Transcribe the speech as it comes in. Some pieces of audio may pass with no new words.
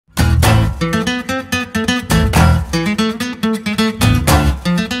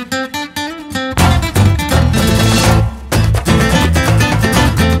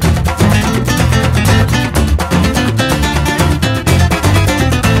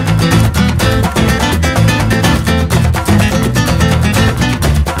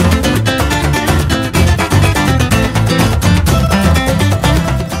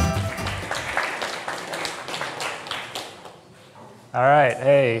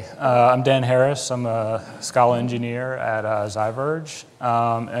Hey, I'm Dan Harris. I'm a Scala engineer at Ziverge.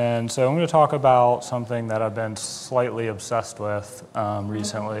 And so I'm going to talk about something that I've been slightly obsessed with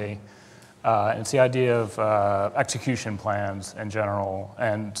recently. And it's the idea of execution plans in general,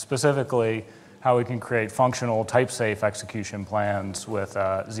 and specifically how we can create functional type-safe execution plans with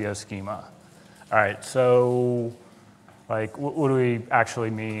ZIO Schema. All right, so what do we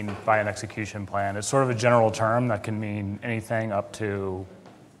actually mean by an execution plan? It's sort of a general term that can mean anything up to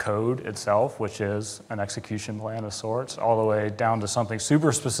code itself, which is an execution plan of sorts, all the way down to something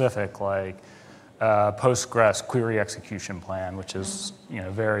super specific like Postgres query execution plan, which is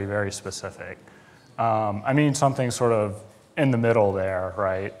very, very specific. I mean something sort of in the middle there,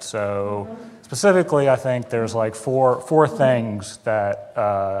 right? So specifically, I think there's like four things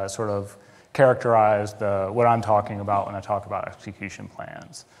that sort of characterize what I'm talking about when I talk about execution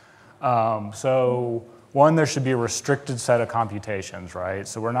plans. So one, there should be a restricted set of computations, right?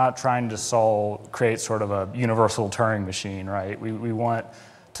 So we're not trying to create sort of a universal Turing machine, right? We want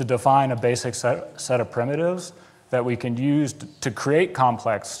to define a basic set of primitives that we can use to create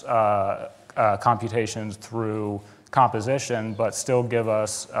complex computations through composition, but still give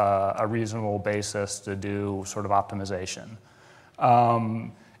us a reasonable basis to do sort of optimization.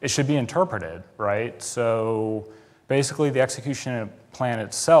 It should be interpreted, right? So basically the execution plan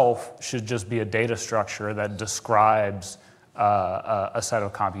itself should just be a data structure that describes a set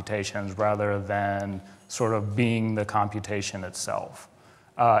of computations rather than sort of being the computation itself.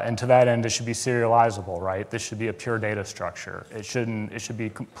 And to that end, it should be serializable, right? This should be a pure data structure. It should be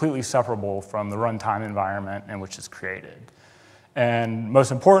completely separable from the runtime environment in which it's created. And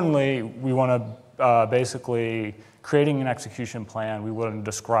most importantly, we want to basically, creating an execution plan, we want to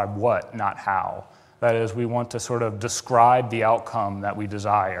describe what, not how. That is, we want to sort of describe the outcome that we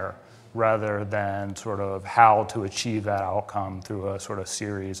desire rather than sort of how to achieve that outcome through a sort of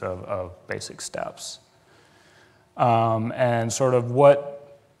series of basic steps. And sort of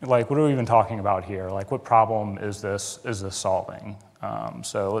what are we even talking about here? Like, what problem is this solving?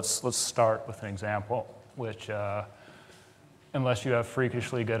 So let's start with an example, which unless you have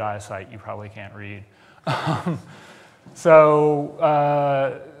freakishly good eyesight, you probably can't read. So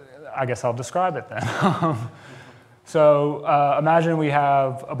I guess I'll describe it then. So imagine we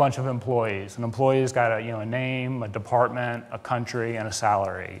have a bunch of employees. An employee's got a name, a department, a country, and a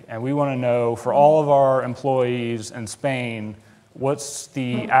salary. And we want to know for all of our employees in Spain, what's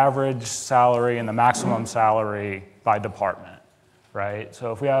the average salary and the maximum salary by department, right?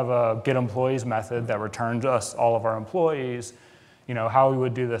 So if we have a getEmployees method that returns us all of our employees, how we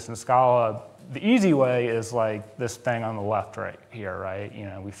would do this in Scala, the easy way is like this thing on the left right here, right?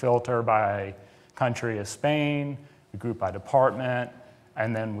 We filter by country as Spain, we group by department,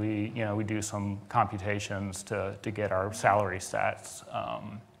 and then we do some computations to get our salary stats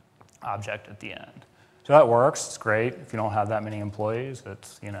object at the end. So that works, it's great. If you don't have that many employees,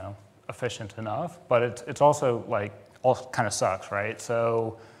 it's efficient enough, but it's also also kind of sucks, right?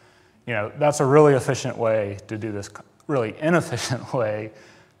 So that's a really efficient way to do this, really inefficient way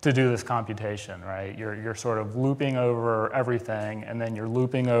to do this computation, right? You're sort of looping over everything, and then you're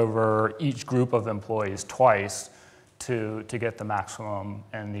looping over each group of employees twice to get the maximum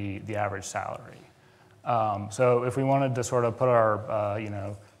and the average salary. So if we wanted to sort of put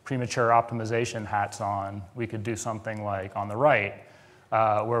our premature optimization hats on, we could do something like on the right,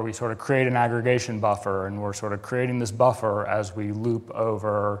 where we sort of create an aggregation buffer, and we're sort of creating this buffer as we loop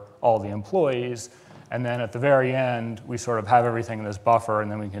over all the employees. And then at the very end, we sort of have everything in this buffer, and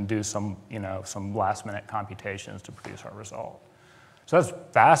then we can do some last-minute computations to produce our result. So that's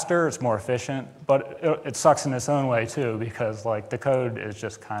faster, it's more efficient, but it sucks in its own way too, because the code is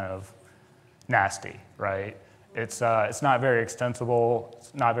just kind of nasty, right? It's not very extensible,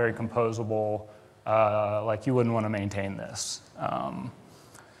 it's not very composable. You wouldn't want to maintain this.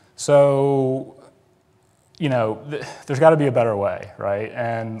 There's got to be a better way, right?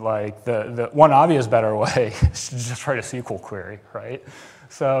 And the one obvious better way is to just write a SQL query, right?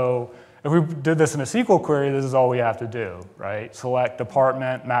 So if we did this in a SQL query, this is all we have to do, right? Select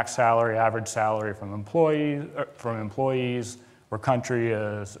department, max salary, average salary from employees, where country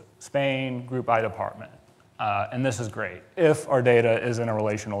is Spain, group by department. And this is great if our data is in a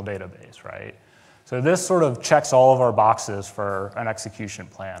relational database, right? So this sort of checks all of our boxes for an execution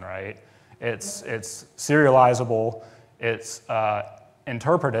plan, right? It's serializable, it's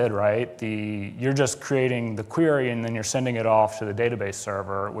interpreted, right? You're just creating the query and then you're sending it off to the database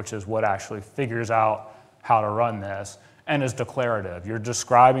server, which is what actually figures out how to run this, and is declarative. You're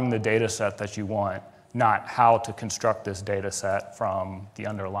describing the data set that you want, not how to construct this data set from the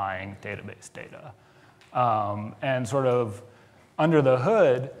underlying database data. And sort of under the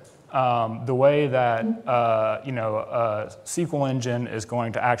hood, the way that a SQL engine is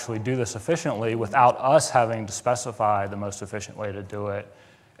going to actually do this efficiently without us having to specify the most efficient way to do it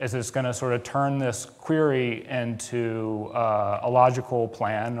is it's going to sort of turn this query into a logical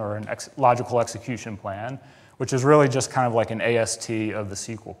plan or a logical execution plan, which is really just kind of like an AST of the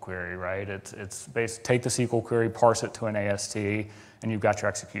SQL query, right? It's take the SQL query, parse it to an AST, and you've got your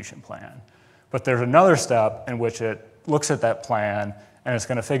execution plan. But there's another step in which it looks at that plan and it's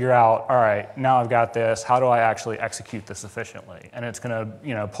going to figure out, all right, now I've got this, how do I actually execute this efficiently? And it's going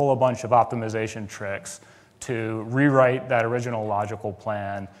to pull a bunch of optimization tricks to rewrite that original logical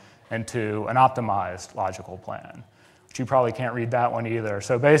plan into an optimized logical plan, which you probably can't read that one either.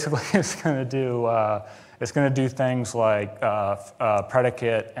 So basically it's going to do things like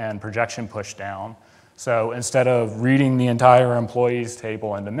predicate and projection push down. So instead of reading the entire employees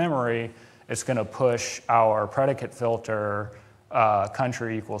table into memory, it's going to push our predicate filter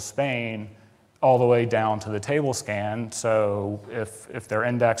country equals Spain all the way down to the table scan. So if there are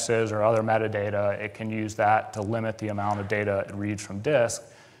indexes or other metadata, it can use that to limit the amount of data it reads from disk.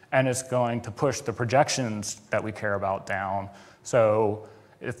 And it's going to push the projections that we care about down. So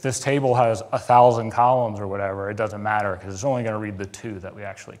if this table has 1,000 columns or whatever, it doesn't matter because it's only going to read the 2 that we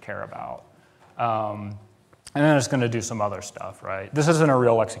actually care about. And then it's going to do some other stuff, right? This isn't a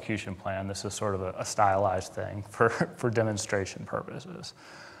real execution plan. This is sort of a stylized thing for demonstration purposes.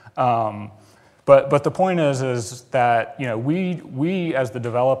 But the point is that we as the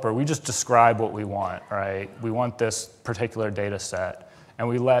developer, we just describe what we want, right? We want this particular data set, and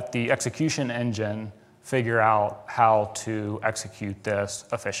we let the execution engine figure out how to execute this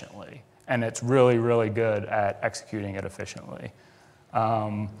efficiently. And it's really, really good at executing it efficiently.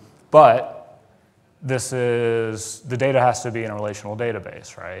 But the data has to be in a relational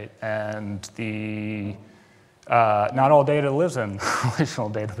database, right? And not all data lives in relational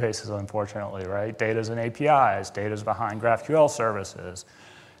databases, unfortunately, right? Data's in APIs, data's behind GraphQL services,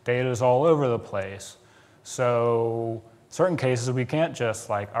 data's all over the place. So certain cases we can't just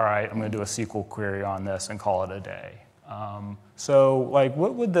all right, I'm gonna do a SQL query on this and call it a day. So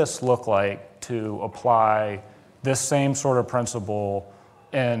what would this look like to apply this same sort of principle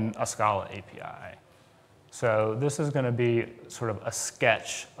in a Scala API? So this is going to be sort of a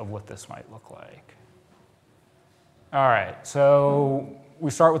sketch of what this might look like. All right, so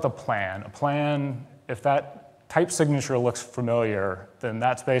we start with a plan. A plan, if that type signature looks familiar, then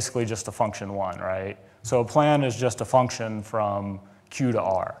that's basically just a function 1, right? So a plan is just a function from Q to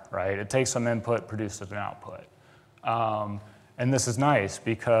R, right? It takes some input, produces an output. And this is nice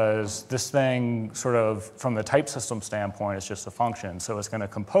because this thing sort of, from the type system standpoint, is just a function. So it's going to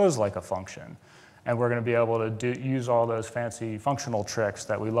compose like a function. And we're going to be able to use all those fancy functional tricks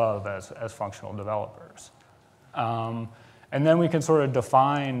that we love as functional developers. And then we can sort of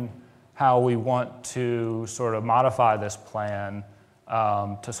define how we want to sort of modify this plan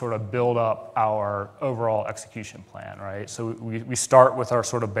to sort of build up our overall execution plan, right? So we start with our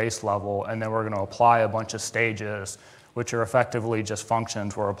sort of base level, and then we're going to apply a bunch of stages, which are effectively just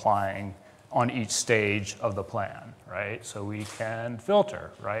functions we're applying on each stage of the plan, right? So we can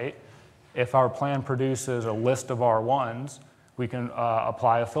filter, right? If our plan produces a list of R1s, we can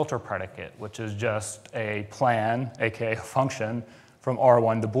apply a filter predicate, which is just a plan, aka a function, from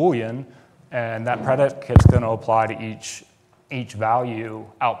R1 to Boolean, and that predicate's going to apply to each value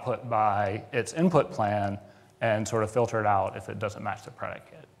output by its input plan and sort of filter it out if it doesn't match the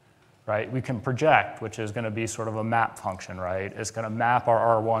predicate, right? We can project, which is going to be sort of a map function, right? It's going to map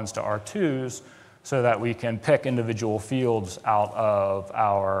our R1s to R2s so that we can pick individual fields out of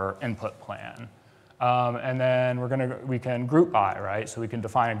our input plan. And then we can group by, right? So we can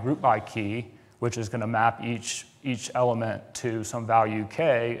define a group by key, which is going to map each element to some value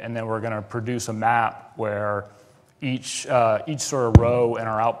k, and then we're going to produce a map where each sort of row in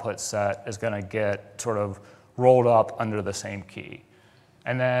our output set is going to get sort of rolled up under the same key.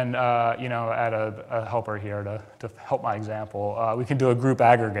 And then, add a helper here to help my example. We can do a group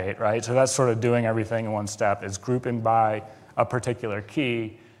aggregate, right? So that's sort of doing everything in one step. It's grouping by a particular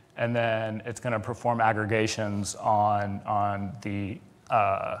key, and then it's going to perform aggregations on the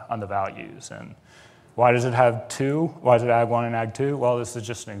values. And why does it have 2? Why does it add 1 and add 2? Well, this is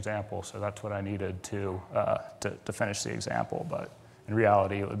just an example, so that's what I needed to finish the example. But in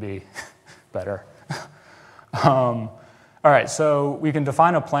reality, it would be better. All right, so we can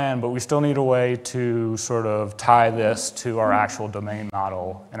define a plan, but we still need a way to sort of tie this to our actual domain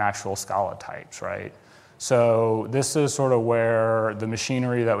model and actual Scala types, right? So this is sort of where the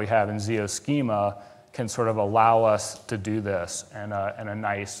machinery that we have in ZIO Schema can sort of allow us to do this in a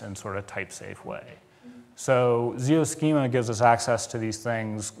nice and sort of type-safe way. So ZIO Schema gives us access to these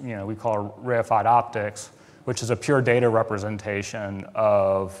things, we call reified optics, which is a pure data representation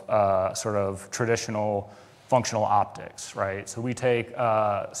of sort of traditional functional optics, right? So we take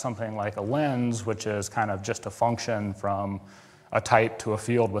something like a lens, which is kind of just a function from a type to a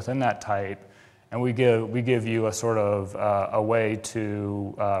field within that type, and we give you a sort of a way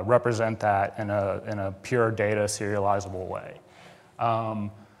to represent that in a pure data serializable way.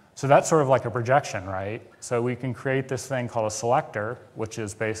 So that's sort of like a projection, right? So we can create this thing called a selector, which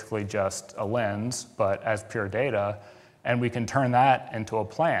is basically just a lens, but as pure data, and we can turn that into a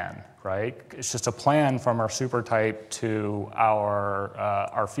plan, right? It's just a plan from our super type to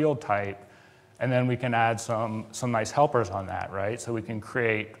our field type, and then we can add some nice helpers on that, right? So we can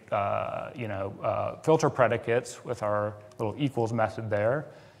create filter predicates with our little equals method there.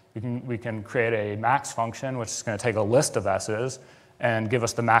 We can create a max function, which is going to take a list of S's and give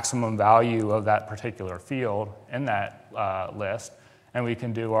us the maximum value of that particular field in that list. And we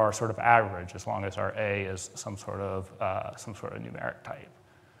can do our sort of average as long as our A is some sort of numeric type.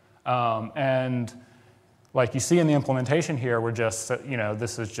 And like you see in the implementation here, we're just,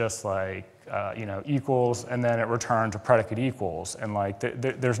 this is just like, equals, and then it returns a predicate equals. And like,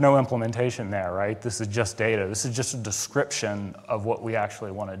 there's no implementation there, right? This is just data. This is just a description of what we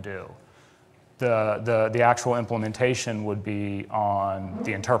actually want to do. The actual implementation would be on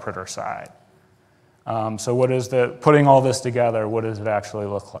the interpreter side. So putting all this together, what does it actually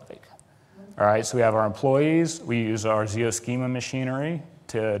look like? All right, so we have our employees. We use our ZIO Schema machinery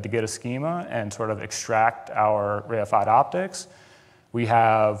to get a schema and sort of extract our reified optics. We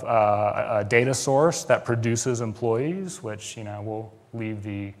have a data source that produces employees, which we'll leave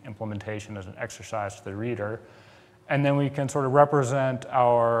the implementation as an exercise to the reader. And then we can sort of represent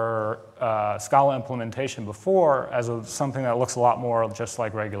our Scala implementation before as something that looks a lot more just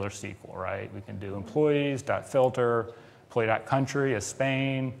like regular SQL, right? We can do employees.filter, employee.country is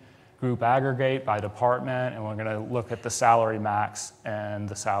Spain, group aggregate by department, and we're going to look at the salary max and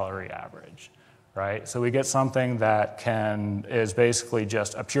the salary average, right? So we get something that is basically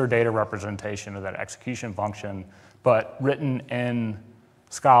just a pure data representation of that execution function, but written in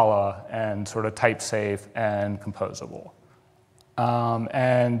Scala and sort of type safe and composable.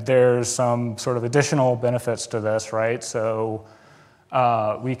 And there's some sort of additional benefits to this, right? So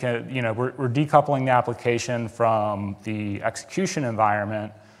we can, we're decoupling the application from the execution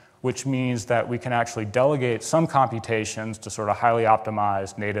environment, which means that we can actually delegate some computations to sort of highly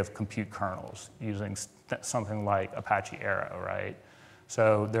optimized native compute kernels using something like Apache Arrow, right?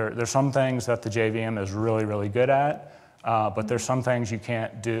 So there's some things that the JVM is really, really good at, but there's some things you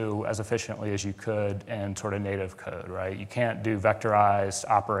can't do as efficiently as you could in sort of native code, right? You can't do vectorized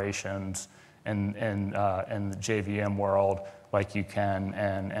operations in the JVM world like you can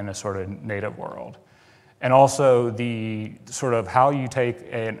in a sort of native world. And also the sort of how you take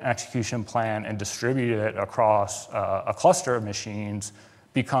an execution plan and distribute it across a cluster of machines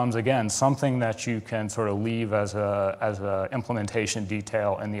becomes, again, something that you can sort of leave as a implementation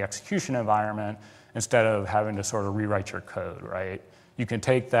detail in the execution environment instead of having to sort of rewrite your code, right? You can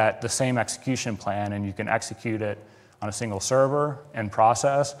take the same execution plan and you can execute it on a single server and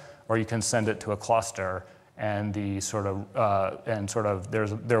process, or you can send it to a cluster, and there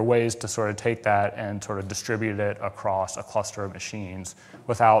are ways to sort of take that and sort of distribute it across a cluster of machines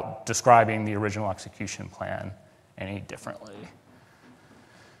without describing the original execution plan any differently.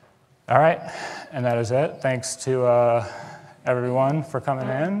 All right, and that is it. Thanks to everyone for coming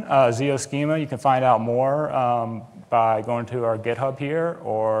in. ZIO Schema, you can find out more by going to our GitHub here,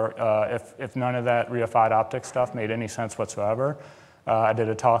 or if none of that reified optics stuff made any sense whatsoever, I did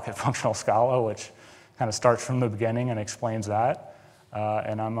a talk at Functional Scala, which kind of starts from the beginning and explains that.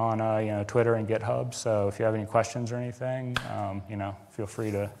 And I'm on Twitter and GitHub, so if you have any questions or anything, feel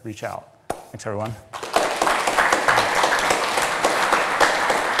free to reach out. Thanks, everyone.